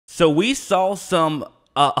So we saw some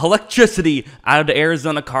electricity out of the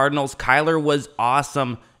Arizona Cardinals. Kyler was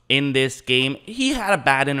awesome in this game. He had a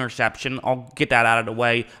bad interception. I'll get that out of the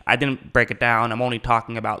way. I didn't break it down. I'm only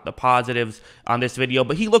talking about the positives on this video,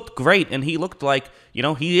 but he looked great, and he looked like,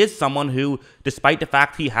 he is someone who, despite the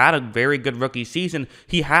fact he had a very good rookie season,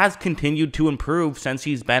 he has continued to improve since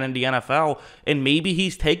he's been in the NFL, and maybe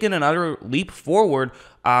he's taken another leap forward.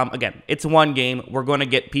 Again, it's one game. We're going to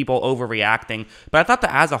get people overreacting, but I thought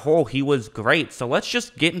that as a whole, he was great. So let's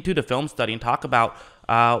just get into the film study and talk about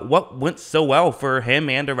what went so well for him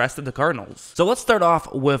and the rest of the Cardinals. So let's start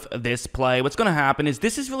off with this play. What's going to happen is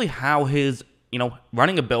this is really how his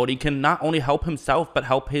running ability can not only help himself, but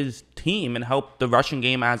help his team and help the rushing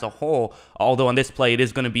game as a whole. Although on this play, it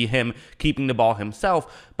is going to be him keeping the ball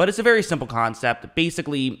himself, but it's a very simple concept.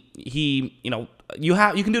 Basically, you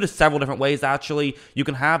can do this several different ways, actually. You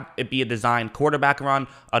can have it be a designed quarterback run,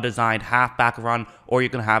 a designed halfback run, or you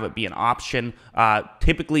can have it be an option.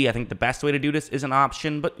 Typically, I think the best way to do this is an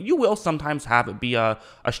option, but you will sometimes have it be a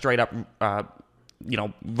straight up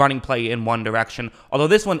running play in one direction, although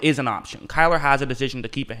this one is an option. Kyler has a decision to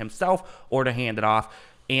keep it himself or to hand it off,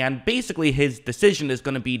 and basically his decision is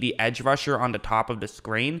going to be the edge rusher on the top of the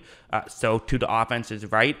screen, so to the offense's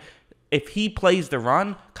right. If he plays the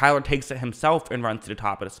run, Kyler takes it himself and runs to the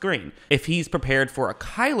top of the screen. If he's prepared for a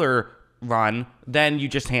Kyler run, then you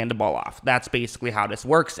just hand the ball off. That's basically how this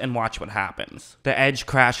works, and watch what happens. The edge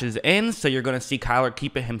crashes in, so you're going to see Kyler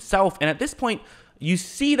keep it himself, and at this point, you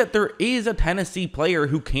see that there is a Tennessee player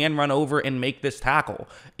who can run over and make this tackle.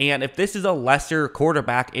 And if this is a lesser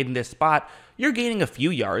quarterback in this spot, you're gaining a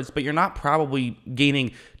few yards, but you're not probably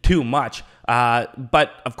gaining too much.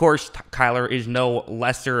 But of course, Kyler is no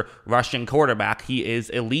lesser rushing quarterback. He is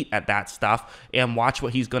elite at that stuff, and watch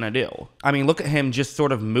what he's going to do. I mean, look at him just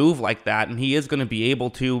sort of move like that, and he is going to be able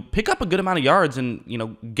to pick up a good amount of yards and,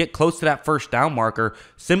 get close to that first down marker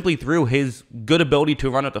simply through his good ability to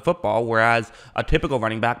run at the football, whereas a typical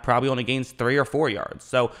running back probably only gains 3 or 4 yards.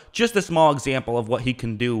 So just a small example of what he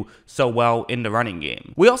can do so well in the running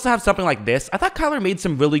game. We also have something like this. I thought Kyler made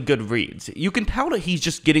some really good reads. You can tell that he's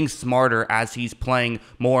just getting smarter as he's playing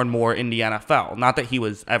more and more in the NFL. Not that he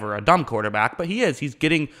was ever a dumb quarterback, but he is. He's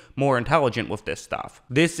getting more intelligent with this stuff.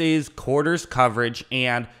 This is quarters coverage,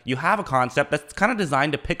 and you have a concept that's kind of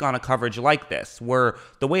designed to pick on a coverage like this, where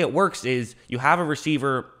the way it works is you have a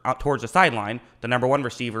receiver out towards the sideline. The number 1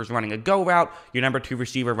 receiver is running a go route, your number 2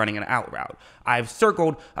 receiver running an out route. I've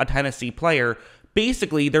circled a Tennessee player.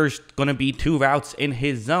 Basically, there's going to be 2 routes in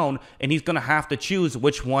his zone, and he's going to have to choose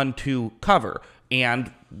which one to cover.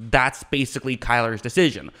 And that's basically Kyler's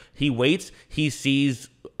decision. He waits, he sees,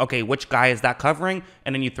 okay, which guy is that covering,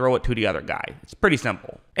 and then you throw it to the other guy. It's pretty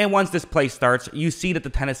simple. And once this play starts, you see that the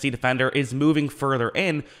Tennessee defender is moving further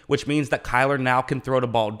in, which means that Kyler now can throw the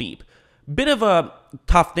ball deep. Bit of a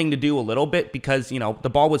tough thing to do a little bit because, the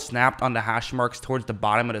ball was snapped on the hash marks towards the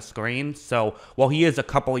bottom of the screen. So while he is a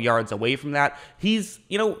couple yards away from that, he's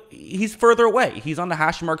further away. He's on the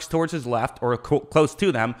hash marks towards his left or close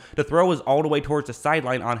to them. The throw is all the way towards the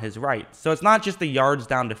sideline on his right. So it's not just the yards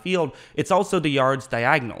down the field, it's also the yards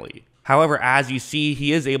diagonally. However, as you see,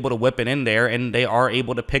 he is able to whip it in there, and they are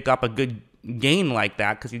able to pick up a good gain like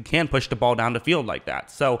that because you can push the ball down the field like that.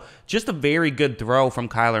 So just a very good throw from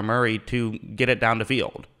Kyler Murray to get it down the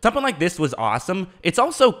field. Something like this was awesome. It's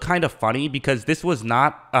also kind of funny because this was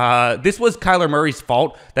Kyler Murray's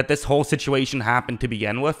fault that this whole situation happened to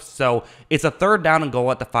begin with. So it's a 3rd down and goal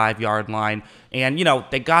at the 5-yard line. And,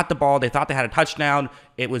 they got the ball. They thought they had a touchdown.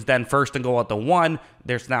 It was then 1st and goal at the 1.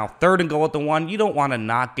 There's now 3rd and goal at the 1. You don't want to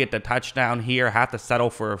not get the touchdown here, have to settle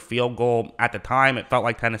for a field goal. At the time, it felt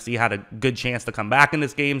like Tennessee had a good chance to come back in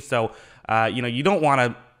this game. So, you don't want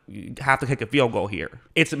to have to kick a field goal here.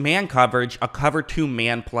 It's man coverage, a cover 2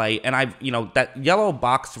 man play, and that yellow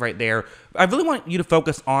box right there, I really want you to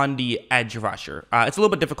focus on the edge rusher. It's a little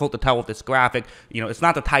bit difficult to tell with this graphic. It's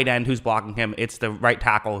not the tight end who's blocking him, it's the right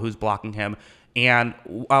tackle who's blocking him. And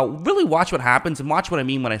really watch what happens and watch what I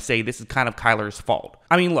mean when I say this is kind of Kyler's fault.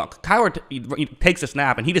 I mean, look, Kyler takes a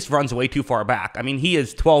snap and he just runs way too far back. I mean, he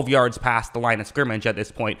is 12 yards past the line of scrimmage at this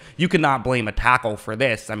point. You cannot blame a tackle for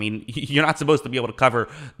this. I mean, you're not supposed to be able to cover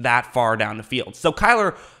that far down the field. So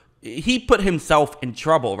Kyler, he put himself in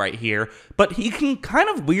trouble right here, but he can kind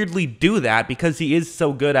of weirdly do that because he is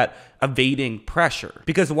so good at evading pressure.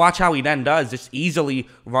 Because watch how he then does just easily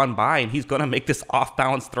run by, and he's going to make this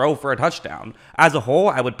off-balance throw for a touchdown. As a whole,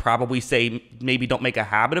 I would probably say maybe don't make a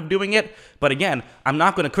habit of doing it, but again, I'm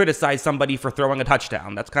not going to criticize somebody for throwing a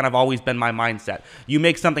touchdown. That's kind of always been my mindset. You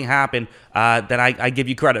make something happen, then I give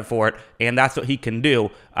you credit for it, and that's what he can do.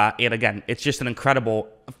 And again, it's just an incredible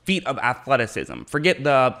feat of athleticism. Forget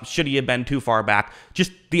the should he have been too far back.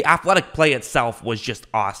 Just the athletic play itself was just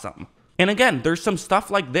awesome. And again, there's some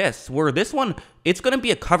stuff like this, where this one, it's going to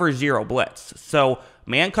be a cover zero blitz. So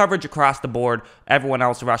man coverage across the board, everyone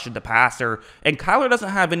else rushes the passer, and Kyler doesn't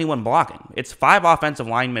have anyone blocking. It's 5 offensive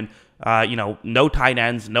linemen, no tight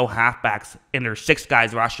ends, no halfbacks, and there's 6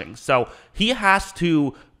 guys rushing. So he has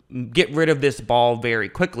to get rid of this ball very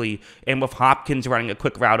quickly, and with Hopkins running a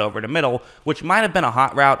quick route over the middle, which might have been a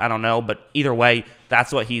hot route, I don't know, but either way,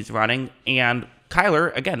 that's what he's running, and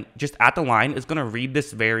Kyler, again, just at the line, is going to read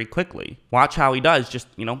this very quickly. Watch how he does. Just,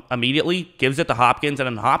 immediately gives it to Hopkins, and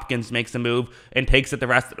then Hopkins makes a move and takes it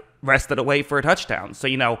the rest of the way for a touchdown. So,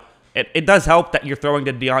 it does help that you're throwing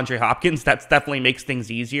to DeAndre Hopkins. That definitely makes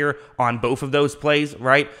things easier on both of those plays,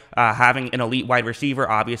 right? Having an elite wide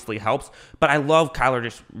receiver obviously helps. But I love Kyler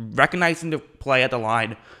just recognizing the play at the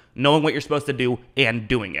line, knowing what you're supposed to do, and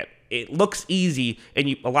doing it. It looks easy,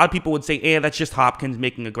 and a lot of people would say, that's just Hopkins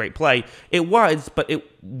making a great play. It was, but it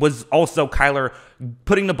was also Kyler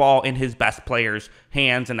putting the ball in his best player's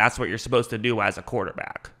hands, and that's what you're supposed to do as a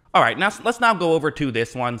quarterback. All right, let's now go over to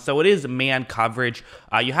this one. So it is man coverage.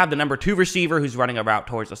 You have the number 2 receiver who's running a route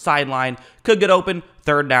towards the sideline. Could get open,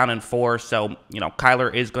 3rd down and 4. So,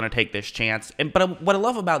 Kyler is going to take this chance. But what I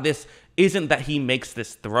love about this isn't that he makes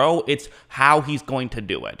this throw, it's how he's going to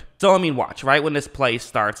do it. So, watch, right when this play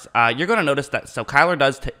starts, you're going to notice that, so Kyler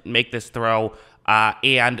does make this throw,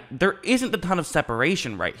 and there isn't a ton of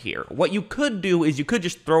separation right here. What you could do is you could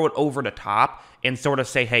just throw it over the top and sort of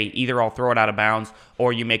say, hey, either I'll throw it out of bounds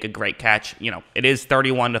or you make a great catch. It is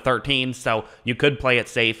 31-13, so you could play it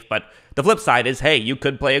safe, but the flip side is, hey, you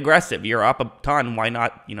could play aggressive. You're up a ton. Why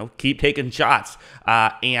not, keep taking shots?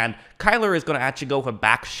 And Kyler is going to actually go with a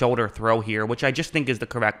back shoulder throw here, which I just think is the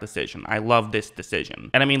correct decision. I love this decision.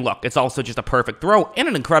 And look, it's also just a perfect throw and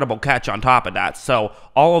an incredible catch on top of that. So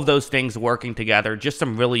all of those things working together, just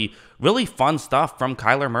some really, really fun stuff from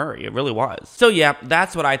Kyler Murray. It really was. So yeah,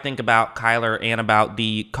 that's what I think about Kyler and about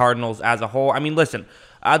the Cardinals as a whole. Listen,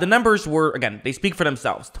 the numbers were, again, they speak for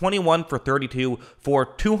themselves. 21 for 32 for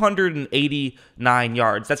 289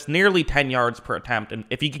 yards. That's nearly 10 yards per attempt. And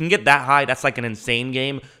if you can get that high, that's like an insane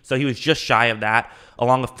game. So he was just shy of that,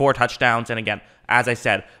 along with 4 touchdowns. And again, as I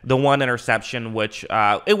said, the 1 interception, which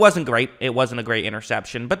it wasn't great. It wasn't a great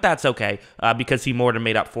interception, but that's okay because he more than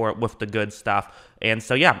made up for it with the good stuff. And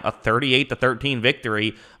so, yeah, a 38-13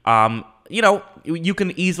 victory. You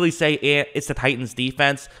can easily say it's the Titans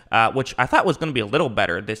defense, which I thought was going to be a little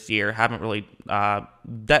better this year. Haven't really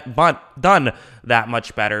done that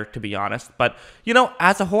much better, to be honest. But,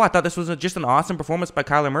 as a whole, I thought this was just an awesome performance by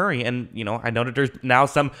Kyler Murray. And, I know that there's now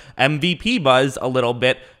some MVP buzz a little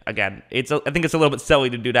bit. Again, I think it's a little bit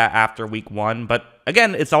silly to do that after week 1. But,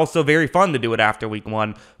 again, it's also very fun to do it after week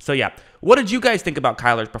 1. So, yeah, what did you guys think about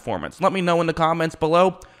Kyler's performance? Let me know in the comments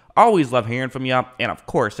below. Always love hearing from you. And, of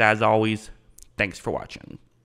course, as always, thanks for watching.